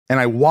and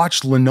I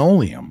watched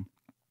Linoleum,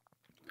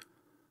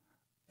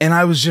 and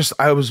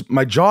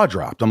my jaw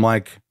dropped. I'm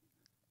like,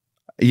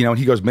 you know,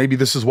 he goes, maybe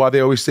this is why they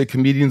always say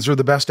comedians are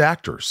the best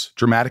actors,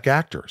 dramatic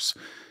actors.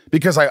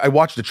 Because I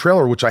watched the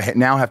trailer, which I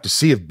now have to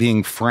see, of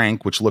Being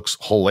Frank, which looks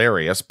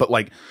hilarious. But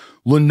like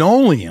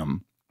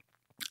Linoleum,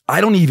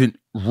 I don't even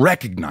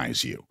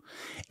recognize you.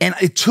 And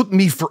it took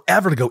me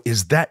forever to go,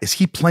 is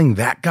he playing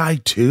that guy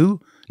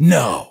too?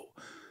 No,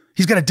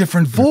 he's got a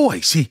different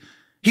voice.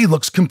 He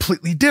looks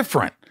completely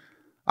different.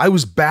 I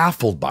was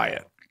baffled by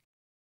it.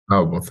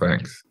 Oh, well,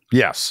 thanks.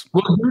 Yes.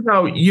 Well,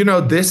 you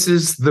know, this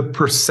is the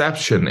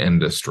perception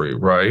industry,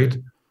 right?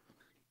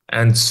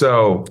 And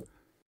so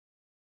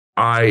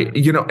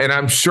and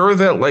I'm sure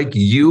that like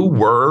you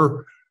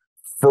were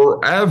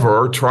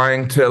forever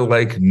trying to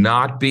like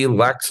not be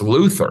Lex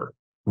Luthor,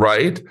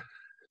 right?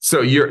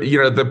 So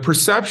the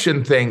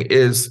perception thing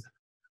is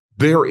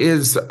there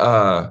is,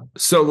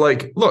 so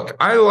like, look,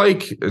 I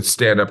like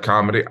stand-up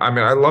comedy. I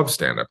mean, I love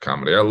stand-up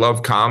comedy. I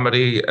love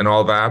comedy and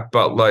all that,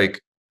 but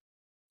like,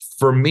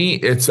 for me,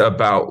 it's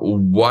about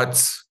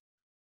what's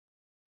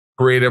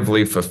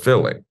creatively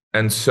fulfilling.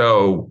 And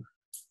so,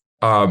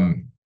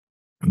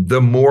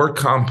 the more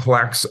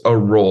complex a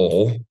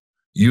role,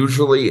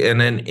 usually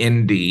in an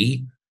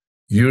indie,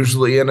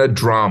 usually in a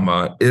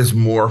drama, is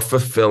more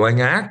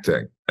fulfilling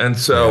acting. And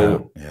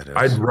so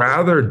I'd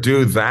rather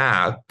do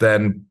that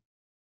than,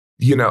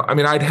 I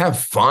mean, I'd have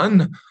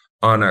fun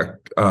on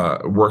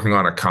working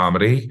on a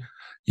comedy,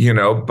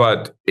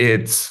 but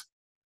it's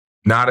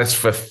not as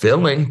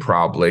fulfilling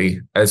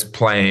probably as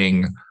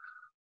playing,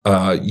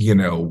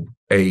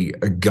 a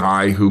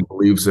guy who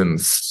believes in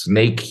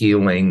snake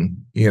healing.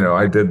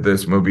 I did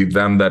this movie,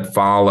 Them That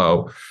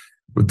Follow,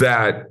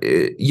 that,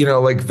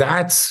 like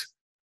that's,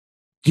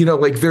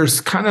 like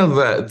there's kind of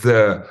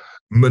the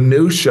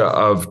minutia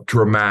of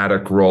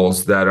dramatic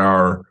roles that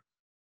are,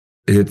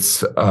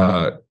 it's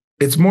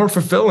more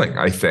fulfilling,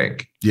 I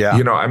think. Yeah.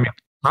 I mean,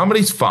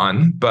 comedy's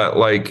fun, but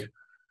like,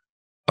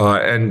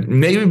 and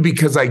maybe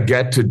because I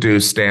get to do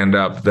stand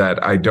up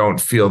that I don't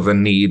feel the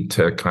need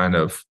to kind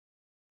of,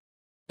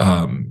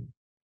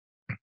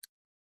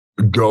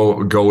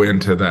 go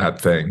into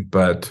that thing,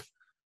 but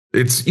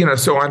it's,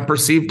 so I'm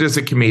perceived as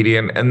a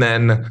comedian. And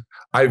then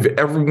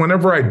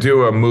whenever I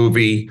do a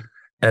movie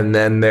and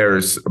then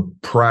there's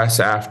press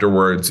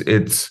afterwards,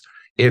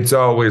 it's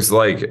always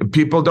like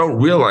people don't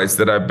realize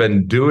that I've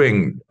been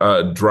doing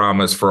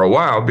dramas for a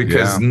while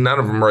because none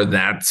of them are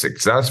that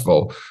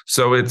successful.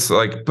 So it's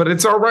like, but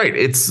it's all right.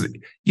 It's,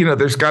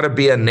 there's got to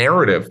be a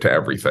narrative to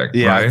everything.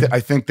 Yeah, right? I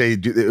think they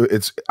do.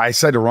 I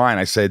said to Ryan,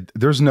 I said,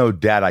 there's no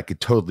doubt I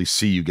could totally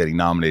see you getting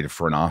nominated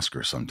for an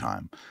Oscar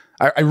sometime.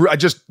 I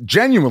just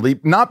genuinely,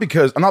 not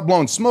because I'm not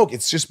blowing smoke.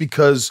 It's just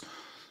because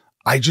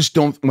I just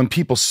don't, when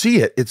people see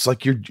it, it's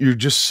like you're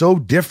just so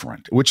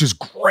different, which is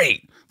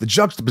great. The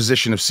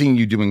juxtaposition of seeing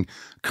you doing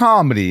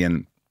comedy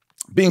and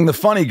being the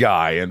funny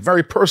guy and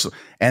very personal,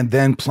 and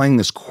then playing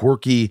this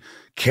quirky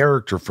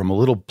character from a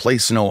little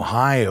place in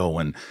Ohio.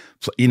 And,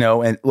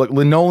 and look,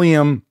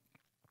 Linoleum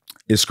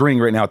is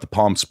screening right now at the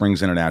Palm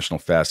Springs International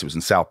Fest. It was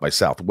in South by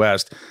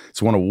Southwest.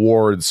 It's won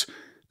awards.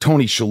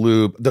 Tony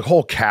Shalhoub, the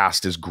whole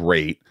cast is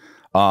great.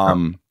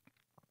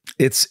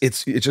 It's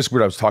just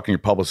weird. I was talking to your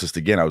publicist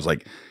again. I was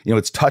like,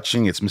 it's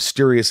touching, it's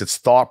mysterious, it's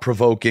thought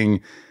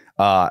provoking.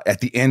 At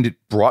the end, it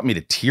brought me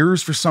to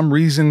tears for some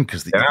reason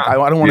because I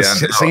don't want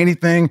to say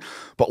anything,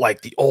 but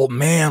like the old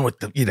man with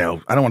the,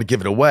 I don't want to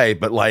give it away,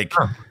 but like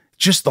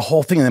just the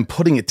whole thing and then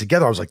putting it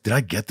together, I was like, did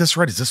I get this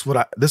right? Is this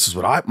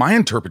what my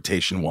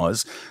interpretation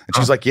was? And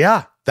she's like,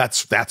 yeah,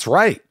 that's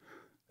right.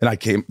 And I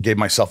gave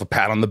myself a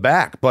pat on the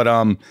back, but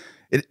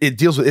it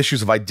deals with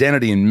issues of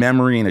identity and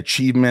memory and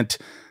achievement,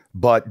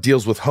 but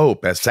deals with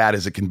hope, as sad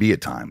as it can be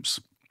at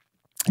times.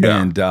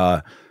 Yeah. And,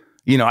 I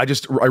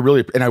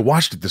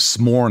watched it this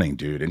morning,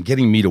 dude, and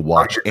getting me to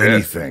watch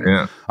anything.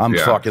 Yeah. I'm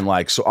fucking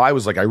like, so I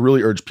was like, I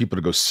really urge people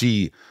to go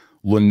see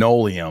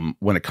Linoleum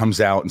when it comes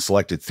out in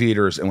selected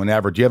theaters and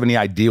whenever. Do you have any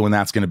idea when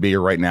that's going to be,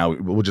 or right now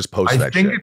we'll just post that shit? It